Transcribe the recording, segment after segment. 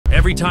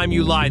Every time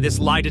you lie, this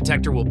lie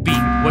detector will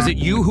beep. Was it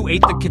you who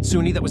ate the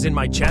kitsune that was in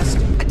my chest?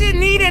 I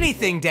didn't eat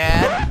anything,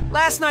 Dad.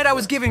 Last night I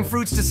was giving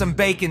fruits to some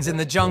bacons in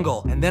the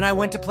jungle, and then I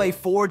went to play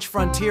Forge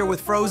Frontier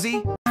with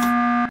Frozy.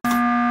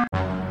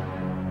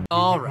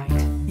 All right.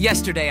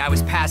 Yesterday I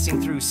was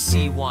passing through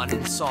C1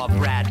 and saw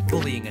Brad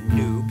bullying a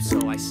noob,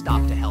 so I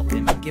stopped to help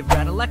him and give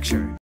Brad a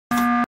lecture.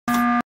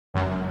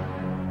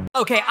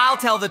 Okay, I'll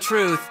tell the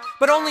truth,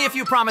 but only if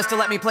you promise to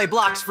let me play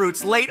BLOX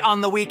Fruits late on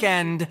the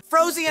weekend.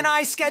 Frozy and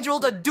I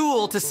scheduled a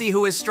duel to see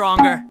who is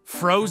stronger.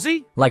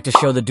 Frozy? Like to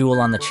show the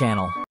duel on the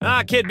channel.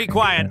 Ah, kid, be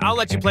quiet. I'll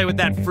let you play with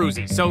that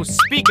Frozy, so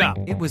speak up.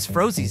 It was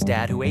Frozy's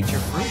dad who ate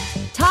your fruit.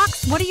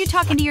 Tox, what are you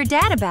talking to your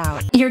dad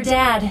about? Your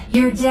dad.